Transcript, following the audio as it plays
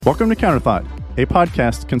Welcome to Counterthought, a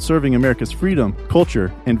podcast conserving America's freedom,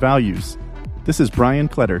 culture, and values. This is Brian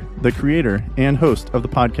Kletter, the creator and host of the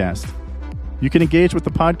podcast. You can engage with the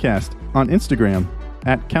podcast on Instagram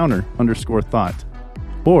at @counter_thought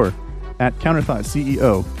or at Counterthought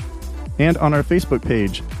CEO and on our Facebook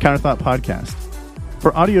page, Counterthought Podcast.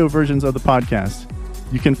 For audio versions of the podcast,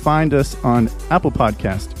 you can find us on Apple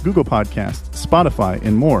Podcast, Google Podcast, Spotify,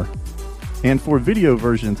 and more. And for video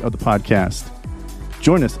versions of the podcast,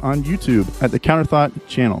 join us on YouTube at the Counterthought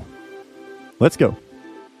channel. Let's go.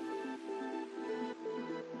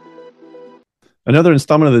 Another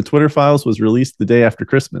installment of the Twitter Files was released the day after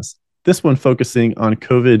Christmas. This one focusing on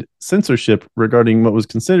COVID censorship regarding what was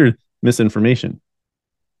considered misinformation.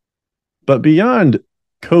 But beyond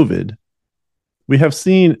COVID, we have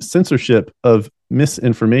seen censorship of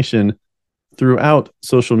misinformation throughout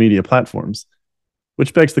social media platforms,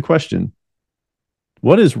 which begs the question,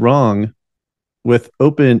 what is wrong with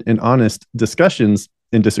open and honest discussions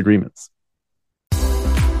and disagreements?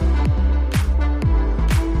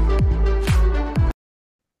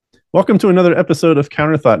 Welcome to another episode of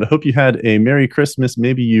Counterthought. I hope you had a Merry Christmas.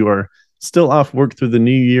 Maybe you are still off work through the new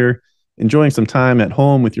year, enjoying some time at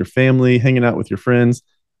home with your family, hanging out with your friends.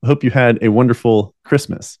 I hope you had a wonderful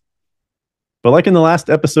Christmas. But like in the last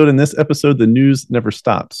episode, in this episode, the news never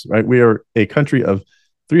stops, right? We are a country of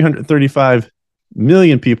 335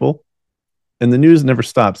 million people, and the news never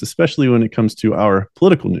stops, especially when it comes to our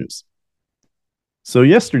political news. So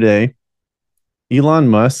yesterday, Elon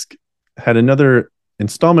Musk had another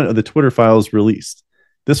installment of the Twitter Files released.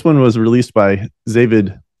 This one was released by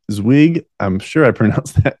David Zweig. I'm sure I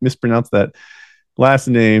mispronounced that last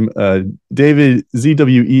name. David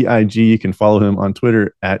Zweig. You can follow him on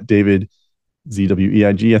Twitter at David Zweig.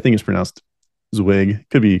 I think it's pronounced Zweig.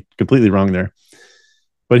 Could be completely wrong there.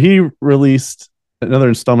 But he released another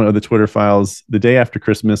installment of the Twitter Files the day after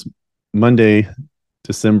Christmas, Monday,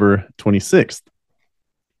 December 26th.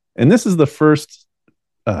 And this is the first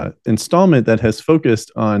installment that has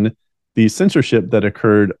focused on the censorship that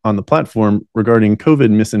occurred on the platform regarding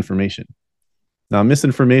COVID misinformation. Now,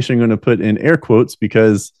 misinformation, I'm going to put in air quotes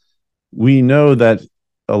because we know that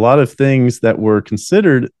a lot of things that were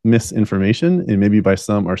considered misinformation, and maybe by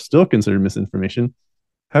some are still considered misinformation,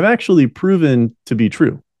 have actually proven to be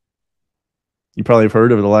true. You probably have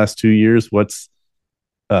heard over the last 2 years what's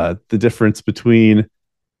the difference between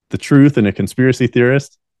the truth and a conspiracy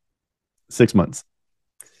theorist? 6 months.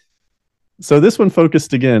 So this one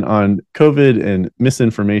focused again on COVID and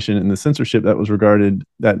misinformation and the censorship that was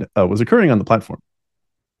was occurring on the platform.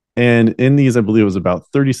 And in these, I believe it was about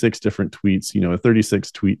 36 different tweets, a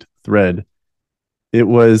 36 tweet thread. It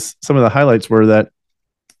was, some of the highlights were that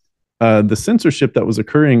the censorship that was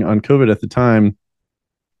occurring on COVID at the time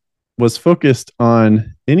was focused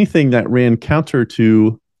on anything that ran counter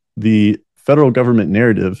to the federal government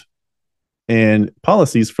narrative and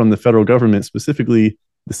policies from the federal government, specifically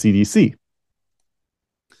the CDC.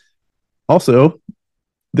 Also,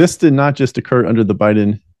 this did not just occur under the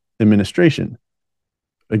Biden administration.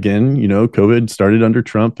 Again, COVID started under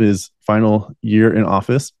Trump, his final year in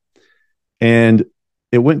office, and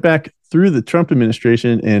it went back through the Trump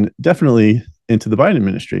administration and definitely into the Biden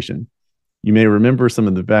administration. You may remember some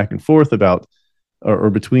of the back and forth about or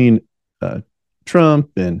between Trump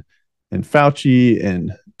and Fauci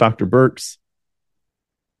and Dr. Birx.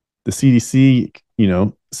 The CDC,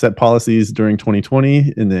 set policies during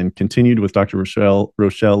 2020 and then continued with Dr. Rochelle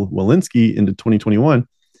Walensky into 2021.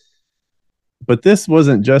 But this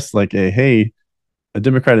wasn't just like a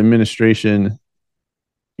Democrat administration,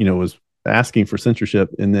 was asking for censorship,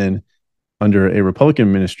 and then under a Republican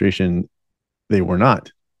administration, they were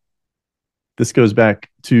not. This goes back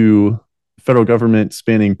to federal government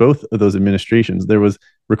spanning both of those administrations. There was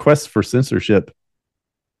requests for censorship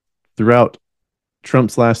throughout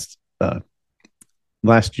Trump's last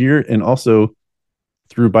year, and also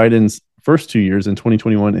through Biden's first 2 years in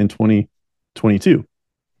 2021 and 2022.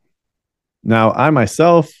 Now, I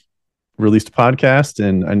myself released a podcast,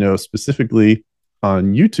 and I know specifically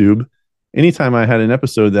on YouTube, anytime I had an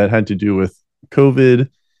episode that had to do with COVID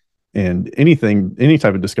and any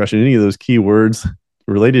type of discussion, any of those key words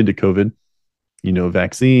related to COVID,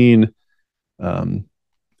 vaccine,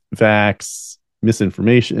 vax,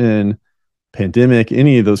 misinformation, pandemic,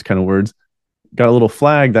 any of those kind of words, got a little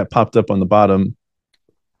flag that popped up on the bottom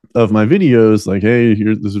of my videos like, hey,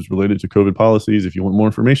 this is related to COVID policies. If you want more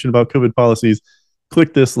information about COVID policies,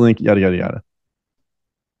 click this link, yada, yada, yada.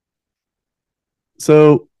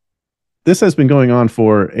 So this has been going on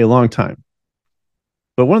for a long time.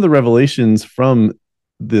 But one of the revelations from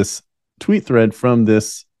this tweet thread, from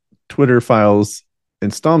this Twitter Files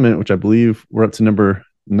installment, which I believe we're up to number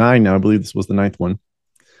 9 now. I believe this was the 9th one.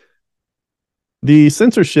 The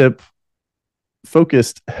censorship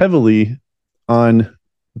focused heavily on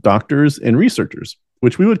doctors and researchers,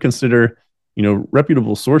 which we would consider,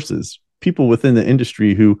 reputable sources, people within the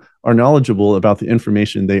industry who are knowledgeable about the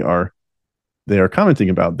information they are commenting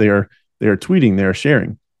about, they are tweeting, they are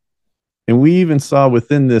sharing. And we even saw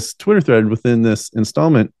within this Twitter thread, within this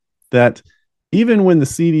installment, that even when the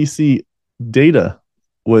CDC data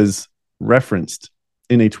was referenced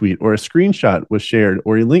in a tweet, or a screenshot was shared,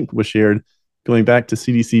 or a link was shared going back to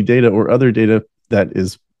CDC data or other data that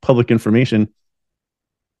is public information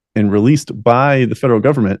and released by the federal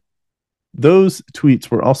government, those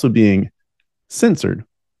tweets were also being censored,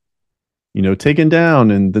 taken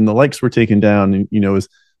down, and then the likes were taken down, and, as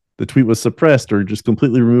the tweet was suppressed or just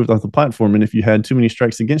completely removed off the platform. And if you had too many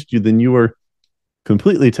strikes against you, then you were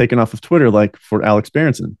completely taken off of Twitter, like for Alex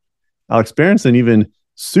Berenson. Alex Berenson even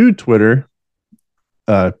sued Twitter,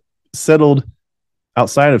 settled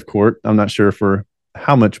outside of court. I'm not sure for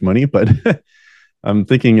how much money, but I'm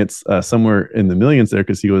thinking it's somewhere in the millions there,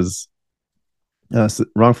 because he was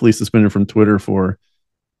wrongfully suspended from Twitter for,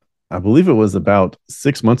 I believe it was about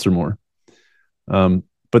 6 months or more.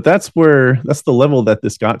 But that's the level that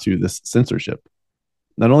this got to, this censorship.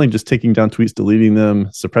 Not only just taking down tweets, deleting them,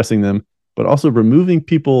 suppressing them, but also removing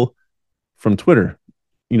people from Twitter.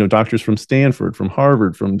 Doctors from Stanford, from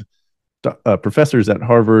Harvard, from professors at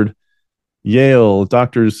Harvard, Yale,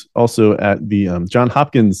 doctors also at the Johns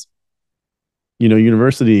Hopkins,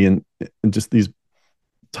 university, and just these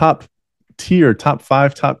top tier, top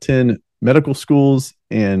 5, top 10 medical schools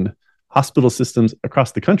and hospital systems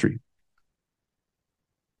across the country.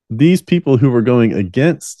 These people who were going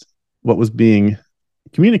against what was being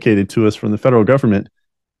communicated to us from the federal government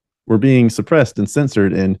were being suppressed and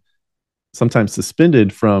censored and sometimes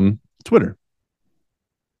suspended from Twitter.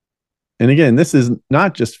 And again, this is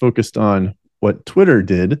not just focused on what Twitter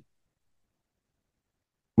did.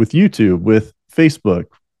 With YouTube, with Facebook,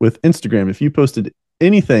 with Instagram, if you posted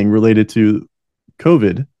anything related to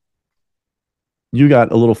COVID, you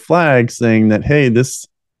got a little flag saying that, hey, this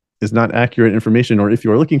is not accurate information, or if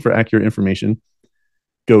you are looking for accurate information,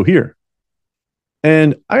 go here.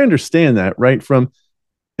 And I understand that, right? From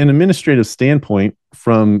an administrative standpoint,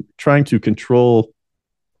 from trying to control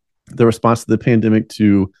the response to the pandemic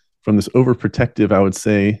from this overprotective, I would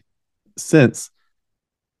say, sense,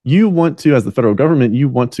 you want to, as the federal government, you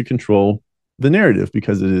want to control the narrative,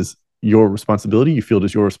 because it is your responsibility. You feel it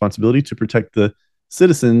is your responsibility to protect the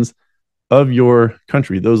citizens of your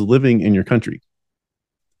country, those living in your country.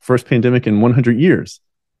 First pandemic in 100 years.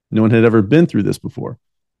 No one had ever been through this before,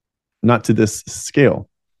 not to this scale.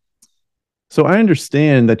 So I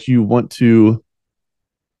understand that you want your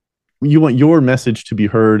message to be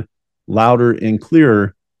heard louder and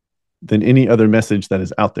clearer than any other message that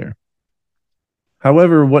is out there.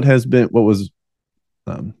 However, what was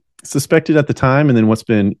suspected at the time, and then what's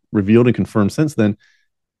been revealed and confirmed since then,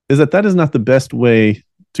 is that is not the best way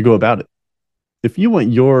to go about it. If you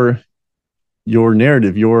want your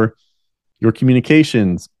narrative, your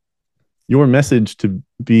communications, your message to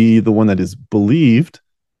be the one that is believed,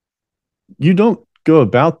 you don't go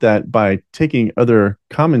about that by taking other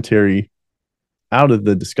commentary out of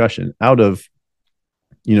the discussion, out of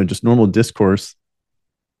just normal discourse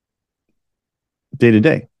day to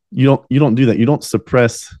day. You don't do that. You don't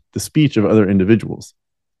suppress the speech of other individuals.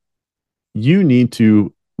 You need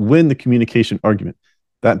to win the communication argument,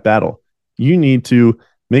 that battle. You need to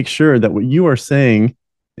make sure that what you are saying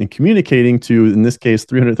and communicating to, in this case,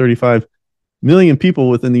 335 million people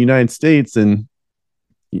within the United States, and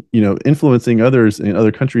influencing others in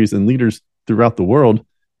other countries and leaders throughout the world,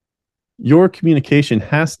 your communication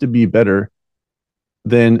has to be better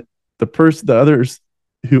than the others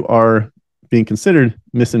who are being considered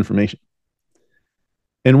misinformation.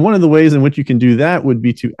 And one of the ways in which you can do that would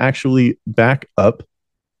be to actually back up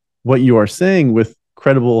what you are saying with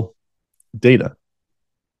credible data.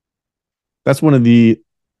 That's one of the,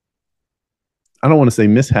 I don't want to say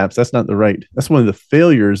mishaps, that's one of the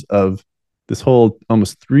failures of this whole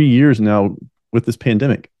almost 3 years now with this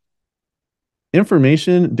pandemic.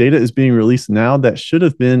 Information, data is being released now that should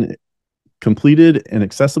have been completed and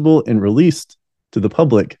accessible and released to the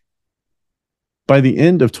public by the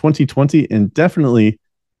end of 2020, and definitely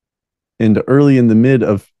in the mid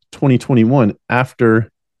of 2021,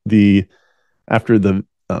 after the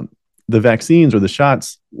vaccines or the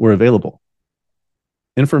shots were available.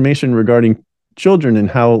 Information regarding children and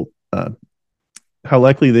how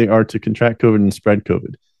likely they are to contract COVID and spread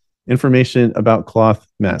COVID. Information about cloth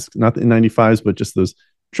masks, not the N95s, but just those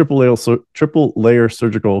triple layer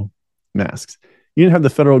surgical masks. You didn't have the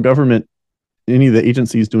federal government any of the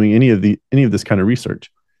agencies doing any of this kind of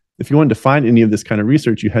research. If you wanted to find any of this kind of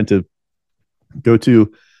research, you had to go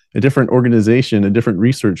to a different organization, a different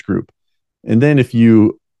research group. And then if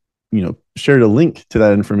you shared a link to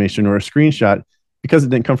that information or a screenshot, because it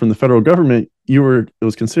didn't come from the federal government, it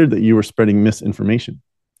was considered that you were spreading misinformation.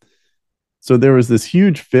 So there was this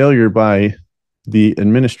huge failure by the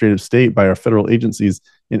administrative state, by our federal agencies,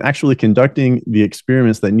 in actually conducting the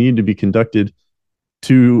experiments that needed to be conducted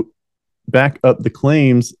to back up the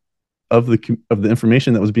claims of the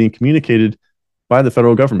information that was being communicated by the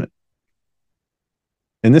federal government.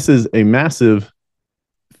 And this is a massive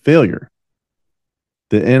failure.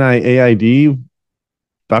 The NIAID,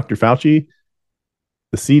 Dr. Fauci,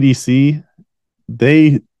 the CDC,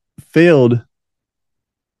 they failed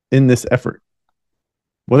in this effort.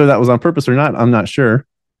 Whether that was on purpose or not, I'm not sure.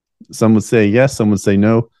 Some would say yes, some would say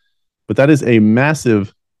no. But that is a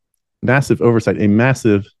massive, massive oversight, a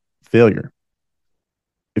massive failure.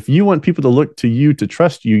 If you want people to look to you, to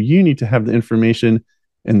trust you, you need to have the information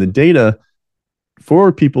and the data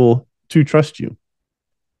for people to trust you.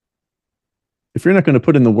 If you're not going to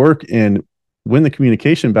put in the work and win the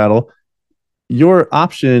communication battle, your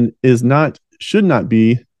option should not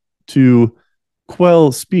be to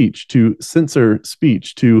quell speech, to censor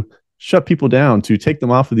speech, to shut people down, to take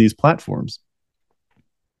them off of these platforms.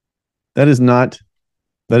 That is not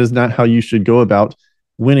how you should go about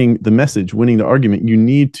winning the message, winning the argument. You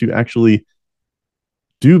need to actually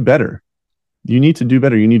do better. You need to do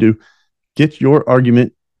better. You need to get your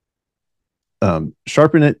argument,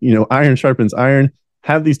 sharpen it. Iron sharpens iron.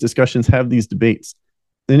 Have these discussions, have these debates.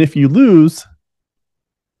 And if you lose,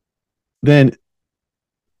 then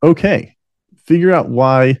okay, figure out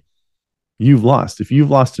why you've lost. If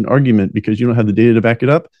you've lost an argument because you don't have the data to back it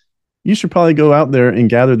up, you should probably go out there and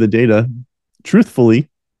gather the data truthfully,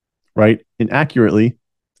 right, and accurately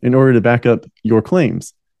in order to back up your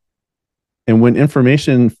claims. And when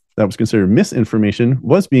information that was considered misinformation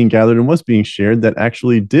was being gathered and was being shared that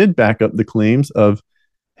actually did back up the claims of,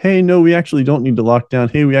 hey, no, we actually don't need to lock down.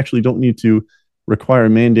 Hey, we actually don't need to require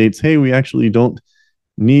mandates. Hey, we actually don't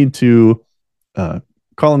need to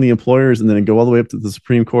call in the employers and then go all the way up to the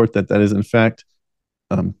Supreme Court that is in fact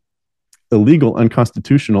illegal,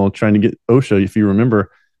 unconstitutional, trying to get OSHA. If you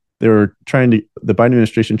remember, the Biden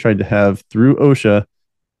administration tried to have, through OSHA,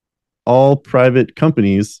 all private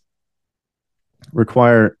companies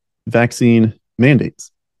require vaccine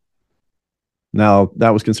mandates. Now,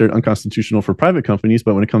 that was considered unconstitutional for private companies,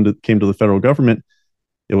 but when it came to the federal government,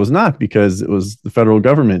 it was not, because it was the federal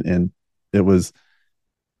government, and it was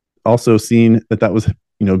also seen that was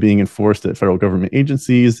being enforced at federal government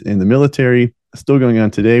agencies and the military. Still going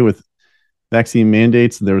on today with vaccine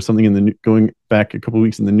mandates. There was something going back a couple of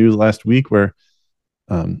weeks in the news last week where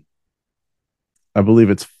I believe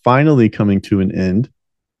it's finally coming to an end,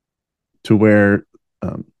 to where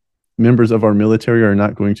members of our military are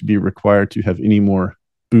not going to be required to have any more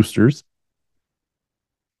boosters.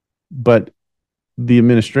 But the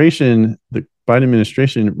Biden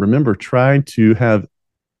administration, remember, tried to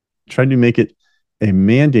make it a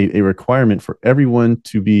mandate, a requirement for everyone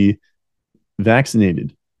to be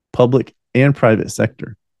vaccinated, public and private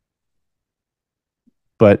sector.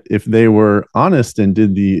 But if they were honest and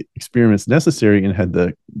did the experiments necessary and had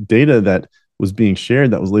the data that was being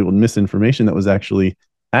shared that was labeled misinformation, that was actually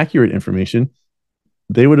accurate information,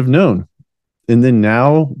 they would have known. And then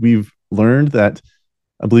now we've learned that,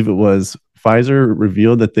 I believe it was Pfizer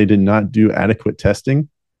revealed that they did not do adequate testing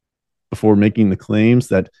before making the claims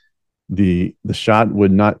that the shot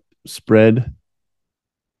would not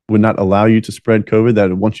allow you to spread COVID,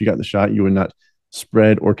 that once you got the shot, you would not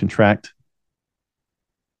spread or contract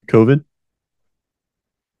COVID.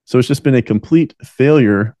 So it's just been a complete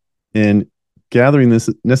failure in gathering this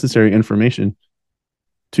necessary information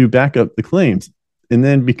to back up the claims. And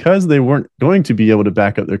then because they weren't going to be able to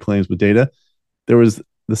back up their claims with data, there was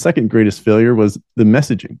the second greatest failure was the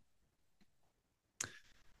messaging.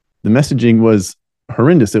 The messaging was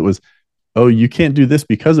horrendous. It was, oh, you can't do this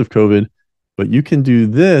because of COVID, but you can do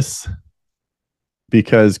this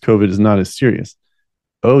because COVID is not as serious.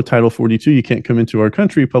 Oh, Title 42, you can't come into our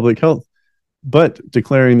country, public health, but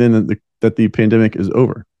declaring then that the pandemic is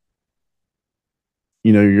over.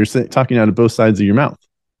 You're talking out of both sides of your mouth.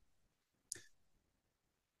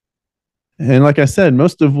 And like I said,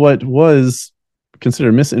 most of what was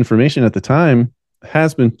considered misinformation at the time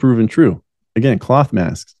has been proven true. Again, cloth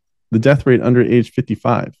masks, the death rate under age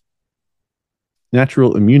 55,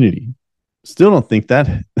 natural immunity. Still don't think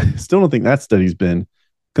that study's been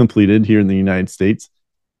completed here in the United States.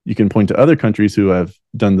 You can point to other countries who have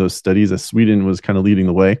done those studies, as Sweden was kind of leading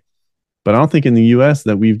the way. But I don't think in the US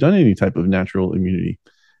that we've done any type of natural immunity.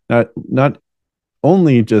 Not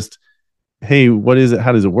only just, hey, what is it?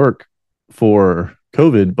 How does it work for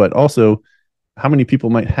COVID? But also, how many people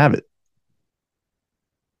might have it?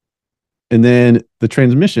 And then the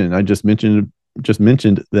transmission, I just mentioned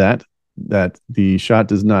that the shot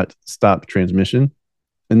does not stop transmission.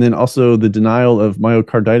 And then also the denial of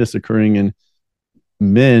myocarditis occurring in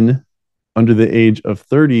men under the age of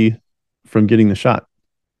 30 from getting the shot.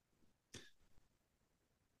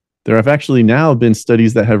 There have actually now been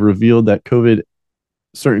studies that have revealed that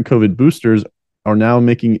certain COVID boosters are now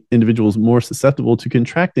making individuals more susceptible to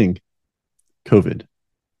contracting COVID.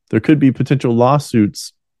 There could be potential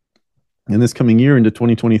lawsuits in this coming year into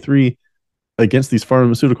 2023 against these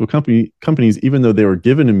pharmaceutical companies, even though they were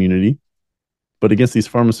given immunity, but against these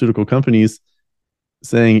pharmaceutical companies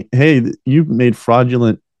saying, hey, you made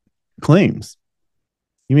fraudulent claims.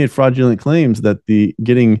 You made fraudulent claims that the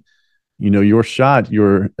getting your shot,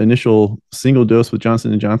 your initial single dose with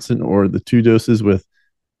Johnson & Johnson or the 2 doses with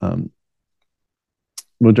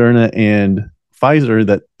Moderna and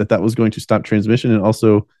Pfizer, that was going to stop transmission and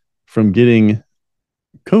also from getting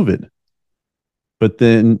COVID. But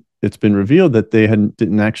then it's been revealed that they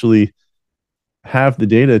didn't actually have the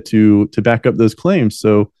data to back up those claims.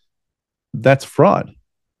 So that's fraud.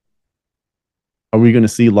 Are we going to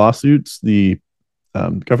see lawsuits? The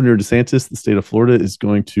Governor DeSantis, the state of Florida, is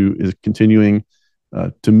continuing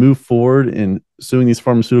to move forward in suing these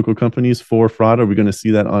pharmaceutical companies for fraud. Are we going to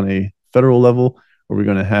see that on a federal level? Are we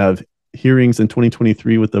going to have hearings in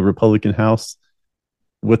 2023 with the Republican House,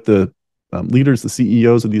 with the leaders, the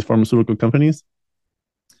CEOs of these pharmaceutical companies?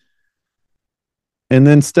 And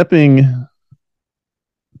then stepping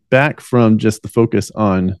back from just the focus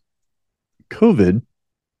on COVID,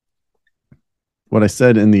 what I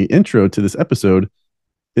said in the intro to this episode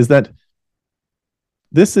is that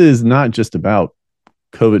this is not just about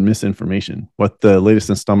COVID misinformation. What the latest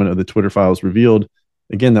installment of the Twitter files revealed,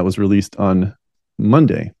 again, that was released on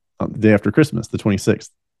Monday, the day after Christmas, the 26th.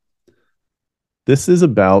 This is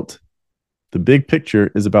about, the big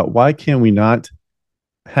picture is about why can we not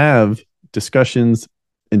have discussions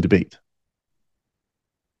and debate?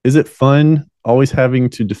 Is it fun always having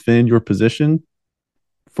to defend your position?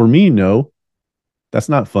 For me, no, that's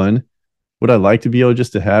not fun. Would I like to be able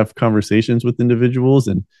just to have conversations with individuals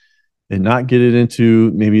and not get it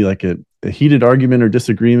into maybe like a heated argument or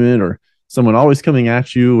disagreement, or someone always coming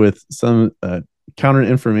at you with some counter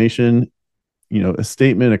information, a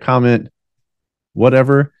statement, a comment,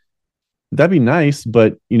 whatever? That'd be nice,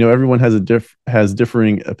 but everyone has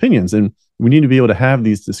differing opinions, and we need to be able to have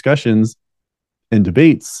these discussions and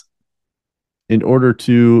debates in order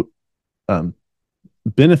to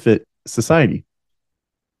benefit society.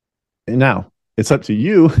 And now it's up to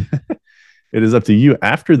you. It is up to you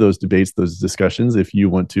after those debates, those discussions, if you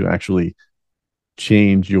want to actually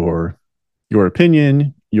change your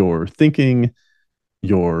opinion, your thinking,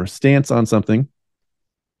 your stance on something.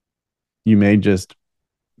 You may just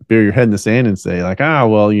bury your head in the sand and say like,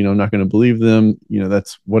 well, I'm not going to believe them.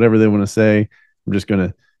 That's whatever they want to say. I'm just going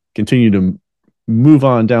to continue to move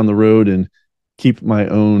on down the road and keep my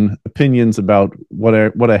own opinions about what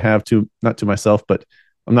I have to, not to myself, but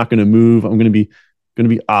I'm not going to move. I'm going to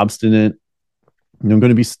be obstinate. I'm going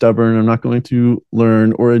to be stubborn. I'm not going to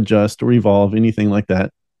learn or adjust or evolve, anything like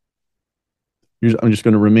that. I'm just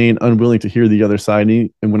going to remain unwilling to hear the other side.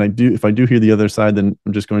 And if I do hear the other side, then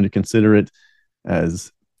I'm just going to consider it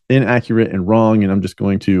as inaccurate and wrong. And I'm just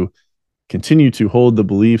going to continue to hold the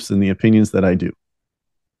beliefs and the opinions that I do.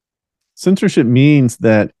 Censorship means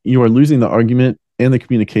that you are losing the argument and the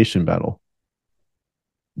communication battle.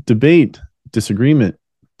 Debate, disagreement,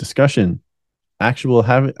 discussion,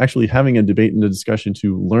 actually having a debate and a discussion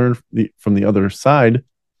to learn from the other side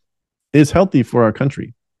is healthy for our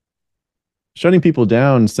country. Shutting people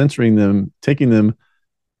down, censoring them, taking them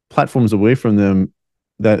platforms away from them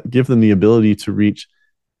that give them the ability to reach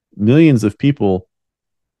millions of people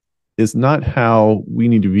is not how we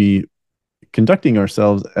need to be conducting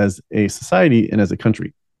ourselves as a society and as a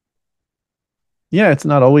country. Yeah, it's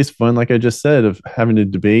not always fun, like I just said, of having a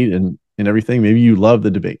debate and everything. Maybe you love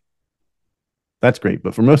the debate. That's great.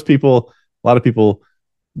 But for most people, a lot of people,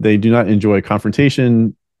 they do not enjoy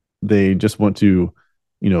confrontation. They just want to,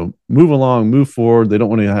 move along, move forward. They don't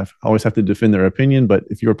want to always have to defend their opinion. But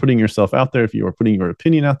if you're putting yourself out there, if you are putting your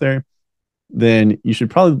opinion out there, then you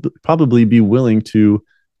should probably be willing to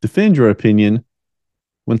defend your opinion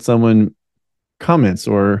when someone comments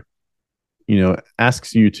or,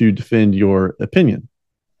 asks you to defend your opinion.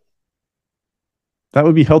 That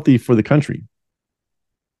would be healthy for the country.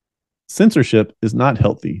 Censorship is not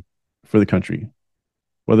healthy for the country.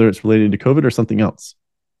 whether it's related to COVID or something else.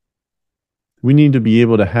 We need to be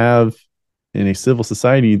able to have in a civil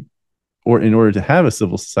society, or in order to have a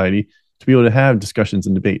civil society, to be able to have discussions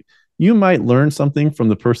and debate. You might learn something from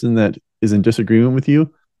the person that is in disagreement with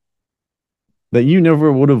you that you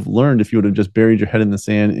never would have learned if you would have just buried your head in the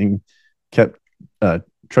sand and kept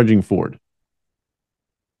trudging forward.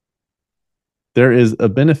 There is a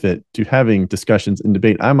benefit to having discussions and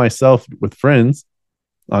debate. I myself, with friends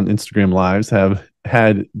on Instagram Lives, have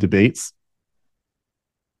had debates,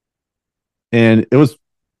 and it was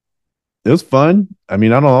fun. I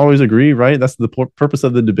mean, I don't always agree, right? That's the purpose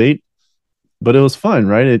of the debate, but it was fun,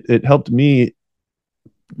 right? It helped me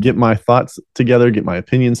get my thoughts together, get my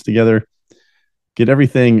opinions together, get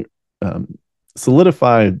everything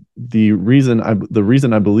solidify the reason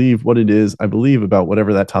I believe what it is I believe about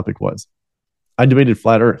whatever that topic was. I debated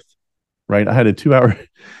flat Earth, right? I had a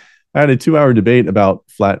 2-hour debate about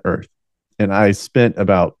flat Earth, and I spent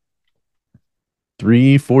about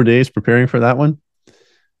 3-4 days preparing for that one.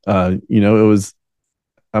 It was,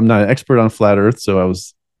 I'm not an expert on flat Earth, so I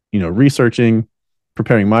was, researching,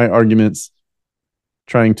 preparing my arguments,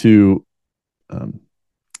 trying to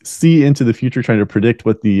see into the future, trying to predict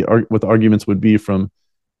what the arguments would be from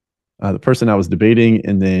the person I was debating,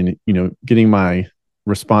 and then getting my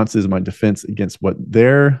responses, my defense against what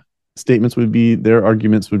their statements would be, their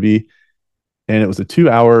arguments would be. And it was a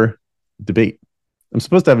 2-hour debate. I'm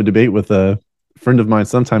supposed to have a debate with a friend of mine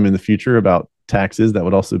sometime in the future about taxes. That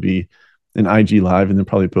would also be an IG live and then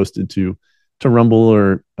probably posted to Rumble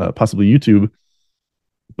or possibly YouTube.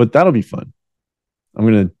 But that'll be fun. I'm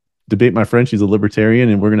going to debate my friend. She's a libertarian,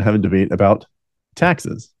 and we're going to have a debate about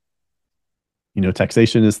taxes.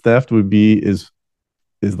 Taxation is theft is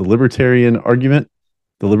the libertarian argument,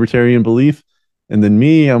 the libertarian belief. And then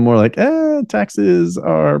me, I'm more like, taxes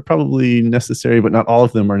are probably necessary, but not all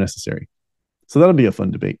of them are necessary. So that'll be a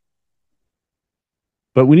fun debate.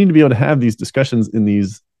 But we need to be able to have these discussions in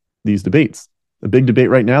these debates. A big debate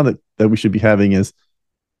right now that we should be having is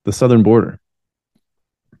the southern border.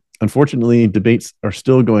 Unfortunately, debates are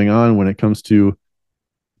still going on when it comes to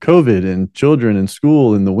COVID and children and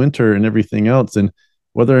school in the winter and everything else, and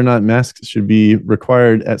whether or not masks should be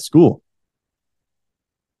required at school.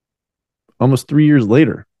 Almost 3 years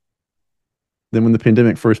later than when the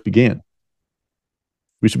pandemic first began.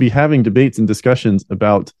 We should be having debates and discussions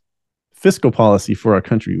about fiscal policy for our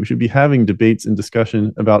country. We should be having debates and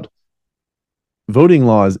discussion about voting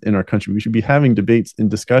laws in our country. We should be having debates and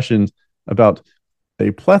discussions about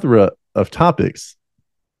a plethora of topics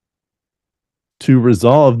to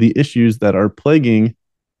resolve the issues that are plaguing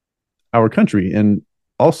our country, and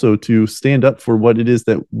also to stand up for what it is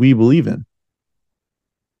that we believe in.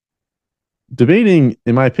 Debating,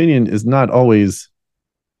 in my opinion, is not always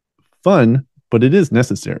fun, but it is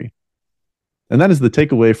necessary. And that is the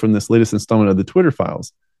takeaway from this latest installment of the Twitter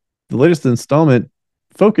Files. The latest installment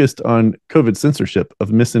focused on COVID censorship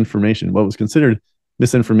of misinformation, what was considered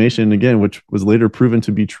misinformation, again, which was later proven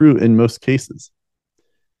to be true in most cases.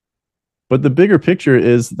 But the bigger picture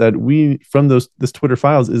is that this Twitter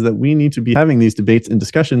Files is that we need to be having these debates and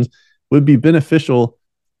discussions would be beneficial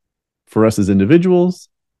for us as individuals,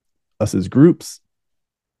 us as groups,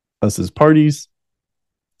 us as parties,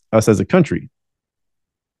 us as a country.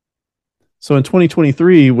 So in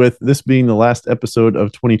 2023, with this being the last episode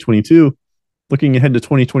of 2022, looking ahead to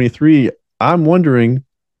 2023, I'm wondering,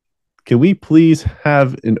 can we please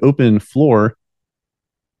have an open floor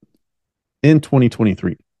in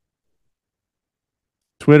 2023?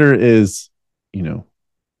 Twitter is,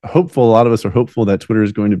 hopeful. A lot of us are hopeful that Twitter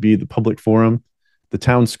is going to be the public forum, the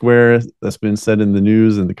town square that's been said in the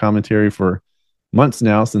news and the commentary for months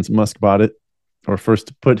now since Musk bought it, or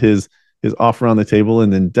first put his offer on the table,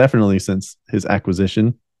 and then definitely since his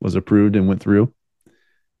acquisition was approved and went through.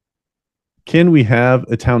 Can we have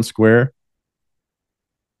a town square?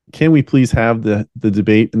 Can we please have the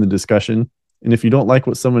debate and the discussion? And if you don't like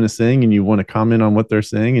what someone is saying and you want to comment on what they're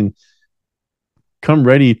saying, and come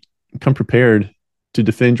prepared to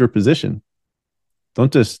defend your position.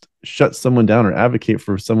 Don't just shut someone down or advocate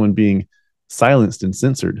for someone being silenced and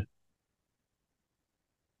censored.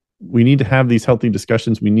 We need to have these healthy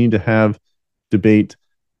discussions. We need to have debate.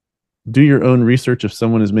 Do your own research if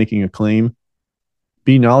someone is making a claim.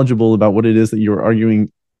 Be knowledgeable about what it is that you're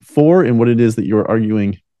arguing for and what it is that you're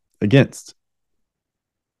arguing against.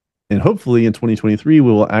 And hopefully in 2023,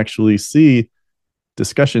 we will actually see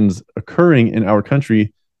discussions occurring in our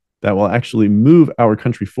country that will actually move our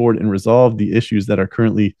country forward and resolve the issues that are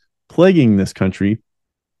currently plaguing this country.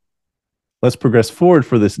 Let's progress forward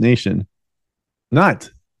for this nation, not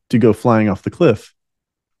to go flying off the cliff,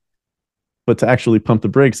 but to actually pump the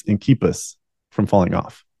brakes and keep us from falling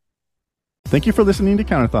off. Thank you for listening to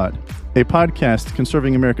Counterthought, a podcast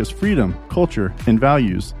conserving America's freedom, culture, and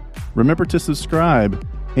values. Remember to subscribe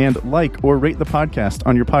and like or rate the podcast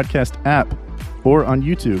on your podcast app or on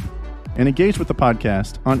YouTube, and engage with the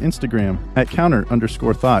podcast on Instagram at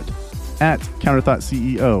 @counter_thought,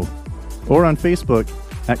 @CounterThoughtCEO, or on Facebook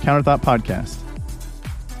at Counterthought Podcast.